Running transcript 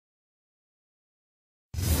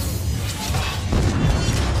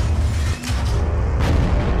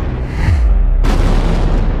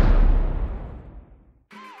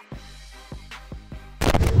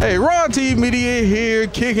Hey, Rodtee Media here,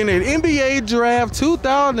 kicking it. NBA Draft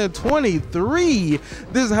 2023.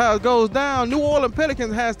 This is how it goes down. New Orleans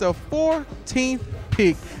Pelicans has the 14th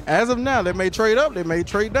pick. As of now, they may trade up, they may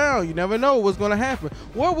trade down. You never know what's going to happen.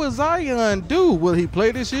 What will Zion do? Will he play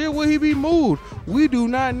this year? Will he be moved? We do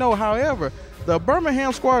not know. However, the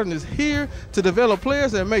Birmingham squadron is here to develop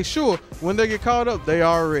players and make sure when they get called up, they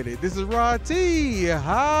are ready. This is Rodtee.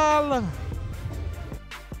 Holla.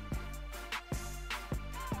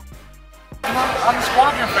 I'm a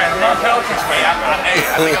Squadron fan. I'm not a Pelicans fan.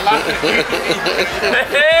 I think a lot of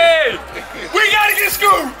Hey! We gotta get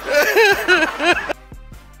scooped!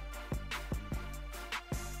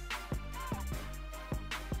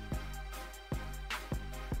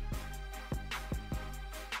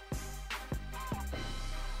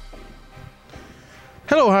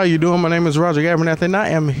 Hello, how you doing? My name is Roger Abernathy, and I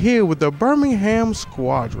am here with the Birmingham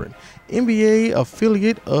Squadron, NBA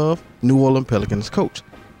affiliate of New Orleans Pelicans coach.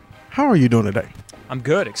 How are you doing today? I'm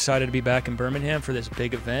good. Excited to be back in Birmingham for this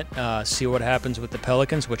big event. See what happens with the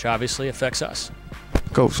Pelicans, which obviously affects us.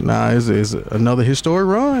 Coach, now it's another historic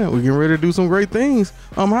run. We're getting ready to do some great things.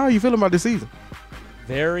 How are you feeling about this season?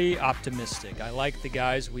 Very optimistic. I like the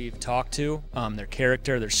guys we've talked to, their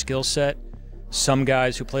character, their skill set. Some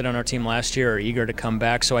guys who played on our team last year are eager to come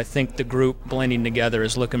back, so I think the group blending together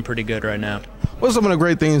is looking pretty good right now. What are some of the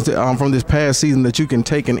great things from this past season that you can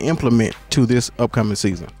take and implement to this upcoming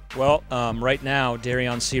season? Well, right now,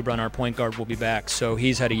 Darion Sebron, our point guard, will be back. So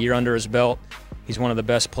he's had a year under his belt. He's one of the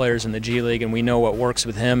best players in the G League, and we know what works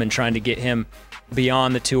with him, and trying to get him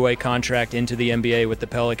beyond the two-way contract into the NBA with the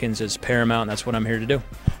Pelicans is paramount, and that's what I'm here to do.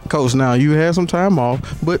 Coach, now you had some time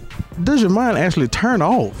off, but does your mind actually turn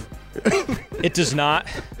off? It does not.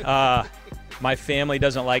 My family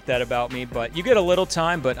doesn't like that about me, but you get a little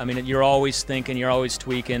time, but I mean, you're always thinking, you're always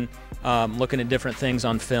tweaking, looking at different things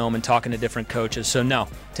on film and talking to different coaches. So no,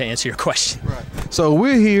 to answer your question. Right. So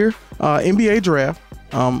we're here, NBA draft,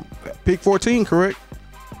 pick 14, correct?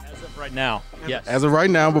 As of right now, yes. As of right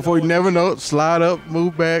now, before you never know, slide up,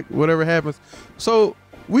 move back, whatever happens. So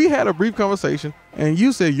we had a brief conversation, and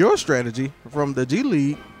you said your strategy from the G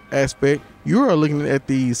League aspect, you are looking at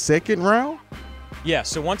the second round? Yeah,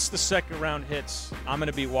 so once the second round hits, I'm going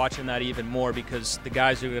to be watching that even more because the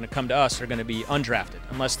guys who are going to come to us are going to be undrafted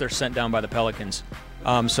unless they're sent down by the Pelicans.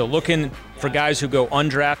 So looking for guys who go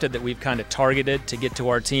undrafted that we've kind of targeted to get to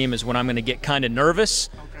our team is when I'm going to get kind of nervous.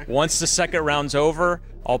 Okay. Once the second round's over,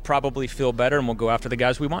 I'll probably feel better and we'll go after the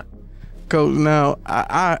guys we want. Coach, now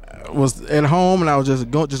I was at home and I was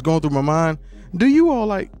just going through my mind. Do you all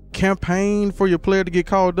like campaign for your player to get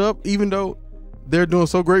called up, even though they're doing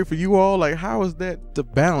so great for you all? Like, how is that to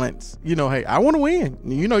balance? You know, hey, I want to win.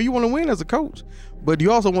 You know, you want to win as a coach, but you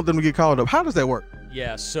also want them to get called up. How does that work?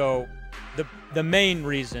 Yeah, so the main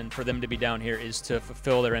reason for them to be down here is to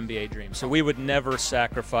fulfill their NBA dream. So we would never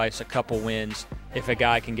sacrifice a couple wins if a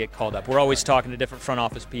guy can get called up. We're always talking to different front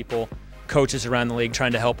office people, coaches around the league,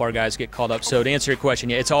 trying to help our guys get called up. So to answer your question,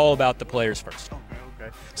 yeah, it's all about the players first.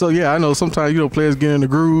 So, yeah, I know sometimes, players get in the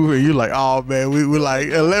groove and you're like, oh, man, we're like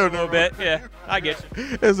 11. A little bit, yeah, I get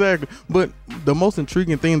you. Exactly. But the most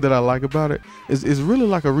intriguing thing that I like about it is really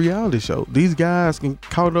like a reality show. These guys can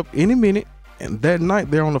call up any minute, and that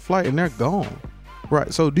night they're on the flight and they're gone.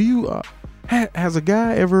 Right. So do you has a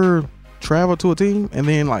guy ever traveled to a team and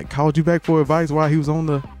then, like, called you back for advice while he was on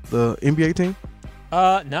the NBA team?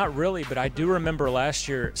 Not really, but I do remember last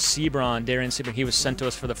year, Darion Sebron, he was sent to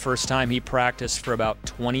us for the first time. He practiced for about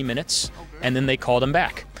 20 minutes, and then they called him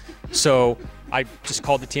back. So I just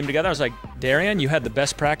called the team together. I was like, Darion, you had the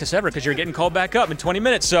best practice ever because you're getting called back up in 20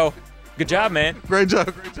 minutes. So good job, man. Great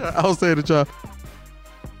job, great job. I'll say the job.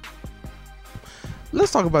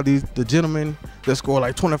 Let's talk about the gentlemen that score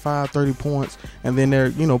like 25, 30 points, and then they're,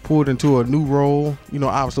 pulled into a new role,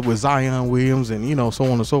 obviously with Zion Williams and, so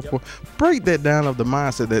on and so forth. Break that down of the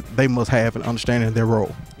mindset that they must have in understanding their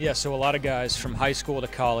role. Yeah, so a lot of guys from high school to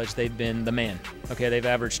college, they've been the man. Okay, they've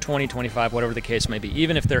averaged 20, 25, whatever the case may be.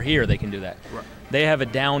 Even if they're here, they can do that. Right. They have a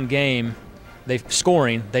down game, they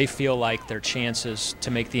feel like their chances to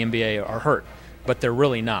make the NBA are hurt. But they're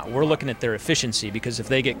really not. We're looking at their efficiency because if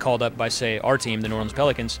they get called up by, say, our team, the New Orleans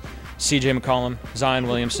Pelicans, C.J. McCollum, Zion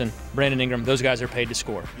Williamson, Brandon Ingram, those guys are paid to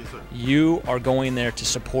score. Yes, sir. You are going there to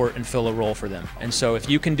support and fill a role for them. And so if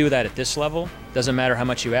you can do that at this level, doesn't matter how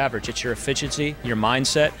much you average, it's your efficiency, your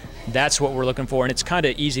mindset. That's what we're looking for, and it's kind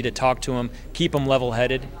of easy to talk to them, keep them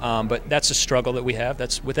level-headed, but that's a struggle that we have.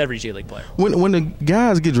 That's with every G League player. When the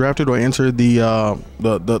guys get drafted or enter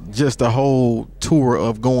the whole tour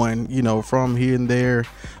of going, from here and there,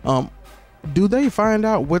 do they find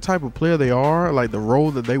out what type of player they are, like the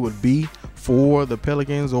role that they would be for the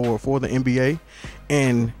Pelicans or for the NBA?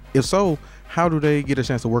 And if so, how do they get a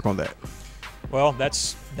chance to work on that? Well,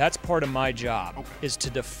 that's part of my job, is to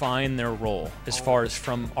define their role as far as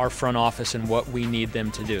from our front office and what we need them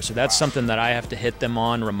to do. So that's something that I have to hit them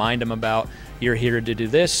on, remind them about. You're here to do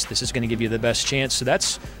this. This is going to give you the best chance. So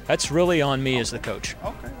that's really on me as the coach.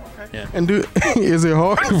 Okay. Yeah. And is it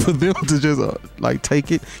hard for them to just like take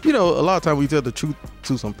it? You know, a lot of times we tell the truth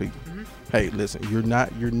to some people. Mm-hmm. Hey, listen, you're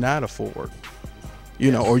not a forward.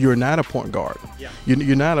 You know, or you're not a point guard. Yeah.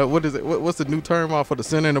 You're not a, what is it? What's the new term for the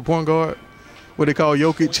center and the point guard? What they call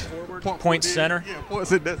Jokic? Point center. Yeah, point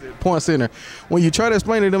center. That's it. Point center. When you try to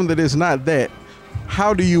explain to them that it's not that,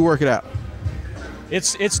 how do you work it out?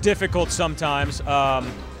 It's difficult sometimes.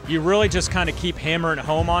 You really just kind of keep hammering it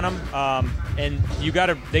home on them, and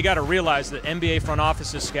they got to realize that NBA front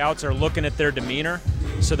offices scouts are looking at their demeanor,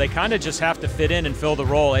 so they kind of just have to fit in and fill the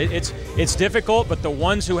role. It's difficult, but the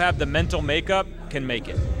ones who have the mental makeup can make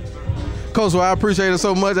it. Coach, well, I appreciate it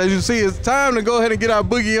so much. As you see, it's time to go ahead and get our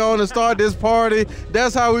boogie on and start this party.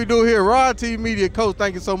 That's how we do here. Rodtee Media. Coach,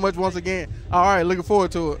 thank you so much once again. All right, looking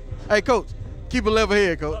forward to it. Hey, Coach, keep a level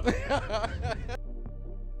head, Coach.